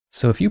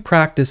So if you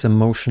practice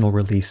emotional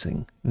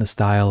releasing in the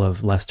style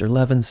of Lester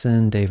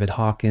Levenson, David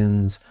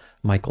Hawkins,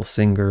 Michael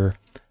Singer,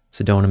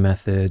 Sedona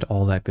method,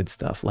 all that good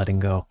stuff, letting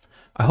go,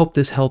 I hope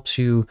this helps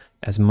you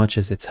as much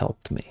as it's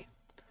helped me.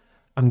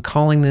 I'm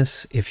calling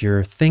this if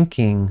you're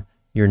thinking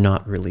you're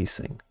not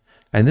releasing.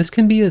 And this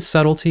can be a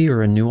subtlety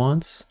or a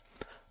nuance.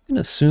 I'm going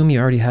to assume you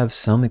already have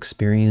some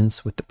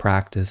experience with the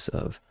practice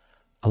of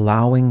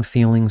allowing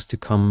feelings to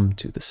come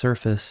to the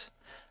surface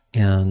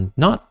and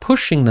not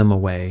pushing them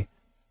away,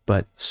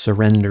 but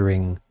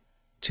surrendering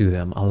to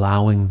them,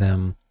 allowing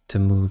them to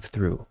move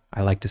through.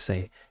 I like to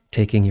say,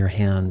 taking your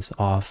hands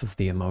off of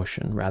the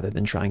emotion rather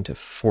than trying to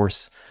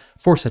force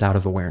it out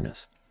of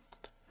awareness.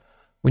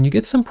 When you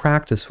get some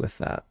practice with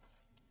that,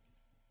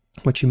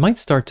 what you might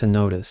start to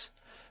notice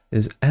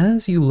is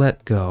as you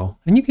let go,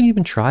 and you can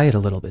even try it a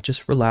little bit,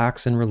 just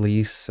relax and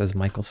release, as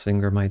Michael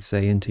Singer might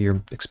say, into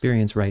your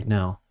experience right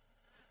now.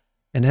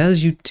 And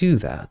as you do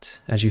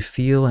that, as you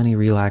feel any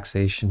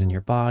relaxation in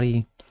your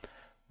body,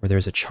 or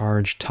there's a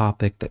charged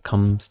topic that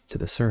comes to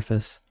the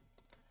surface,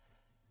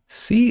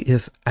 see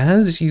if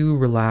as you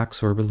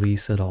relax or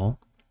release it all,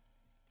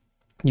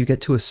 you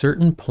get to a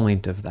certain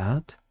point of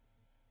that,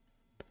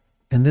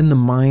 and then the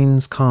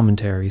mind's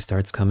commentary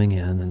starts coming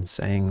in and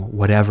saying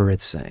whatever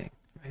it's saying,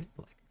 right?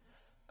 Like,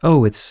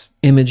 oh, it's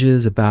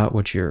images about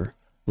what you're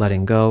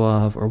letting go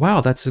of, or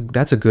wow, that's a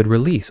good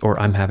release, or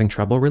I'm having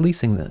trouble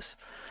releasing this,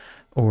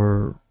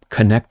 or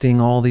connecting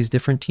all these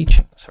different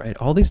teachings, right?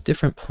 All these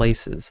different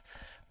places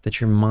that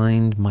your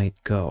mind might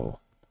go.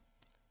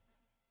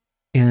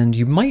 And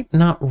you might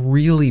not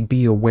really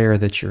be aware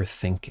that you're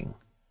thinking.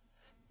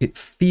 It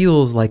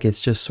feels like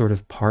it's just sort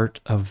of part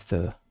of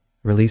the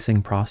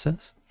releasing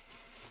process,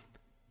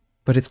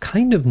 but it's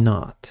kind of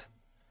not.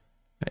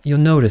 You'll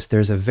notice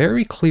there's a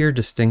very clear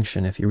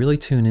distinction, if you really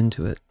tune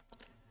into it,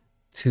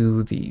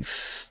 to the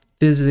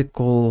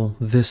physical,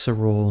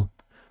 visceral,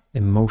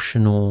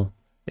 emotional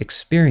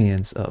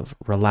experience of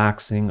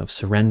relaxing, of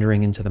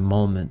surrendering into the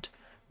moment,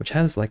 which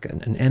has like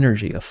an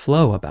energy, a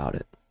flow about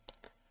it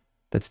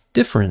that's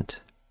different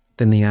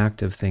than the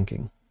act of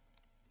thinking.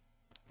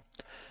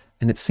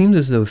 And it seems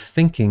as though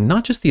thinking,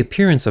 not just the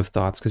appearance of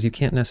thoughts, because you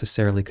can't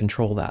necessarily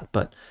control that,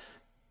 but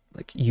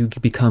like you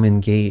become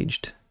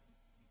engaged.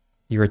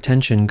 Your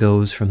attention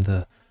goes from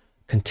the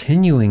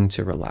continuing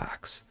to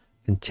relax,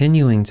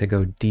 continuing to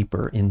go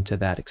deeper into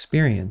that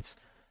experience,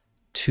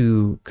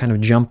 to kind of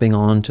jumping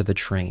onto the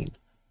train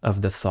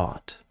of the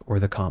thought or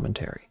the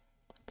commentary.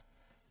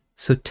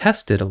 So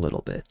test it a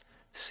little bit.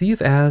 See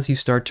if as you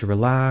start to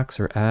relax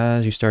or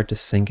as you start to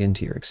sink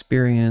into your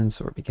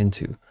experience or begin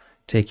to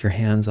take your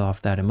hands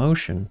off that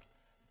emotion,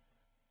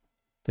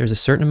 there's a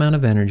certain amount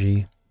of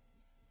energy,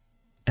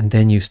 and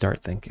then you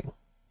start thinking.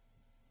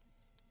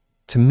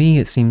 To me,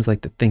 it seems like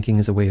the thinking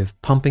is a way of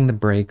pumping the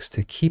brakes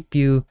to keep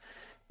you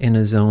in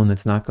a zone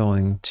that's not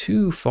going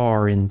too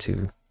far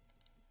into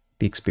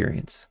the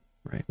experience,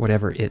 right?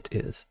 Whatever it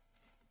is.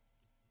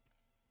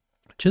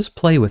 Just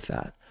play with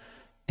that.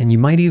 And you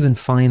might even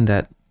find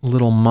that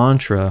little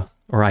mantra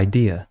or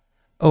idea,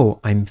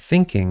 oh, I'm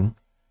thinking,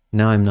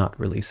 now I'm not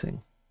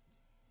releasing.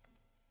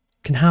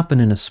 It can happen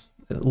in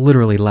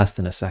literally less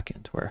than a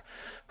second where,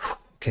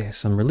 okay,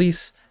 some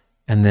release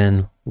and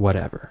then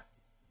whatever.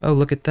 Oh,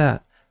 look at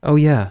that. Oh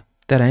yeah,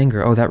 that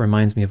anger. Oh, that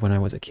reminds me of when I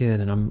was a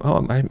kid, and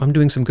I'm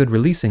doing some good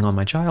releasing on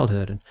my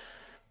childhood. And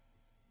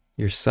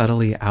you're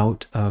subtly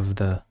out of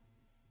the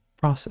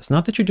process.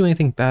 Not that you're doing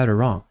anything bad or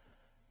wrong,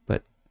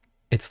 but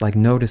it's like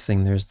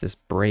noticing there's this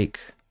break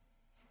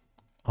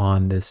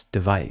on this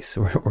device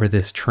or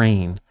this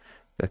train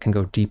that can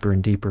go deeper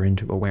and deeper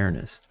into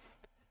awareness.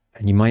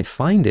 And you might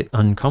find it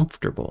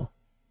uncomfortable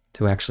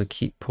to actually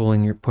keep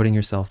putting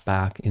yourself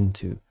back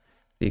into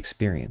the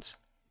experience.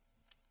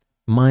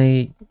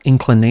 My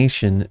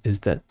inclination is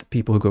that the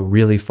people who go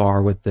really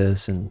far with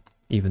this, and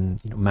even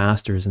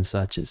masters and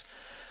such, is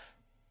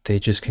they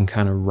just can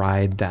kind of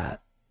ride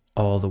that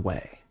all the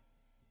way.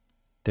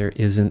 There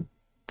isn't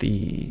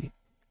the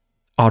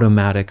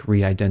automatic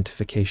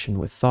re-identification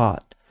with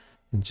thought.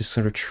 It just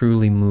sort of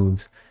truly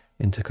moves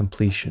into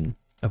completion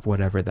of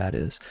whatever that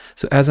is.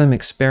 So as I'm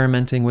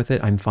experimenting with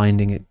it, I'm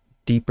finding it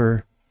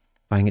deeper,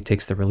 finding it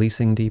takes the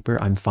releasing deeper.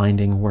 I'm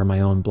finding where my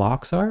own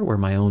blocks are, where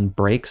my own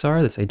breaks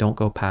are that say don't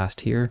go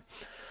past here.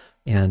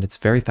 And it's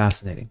very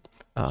fascinating.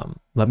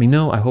 Let me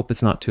know. I hope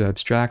it's not too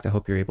abstract. I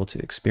hope you're able to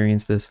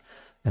experience this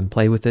and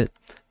play with it.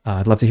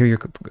 I'd love to hear your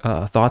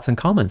thoughts and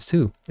comments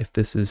too, if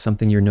this is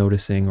something you're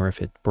noticing or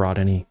if it brought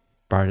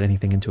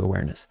anything into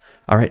awareness.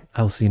 All right,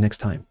 I'll see you next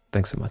time.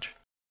 Thanks so much.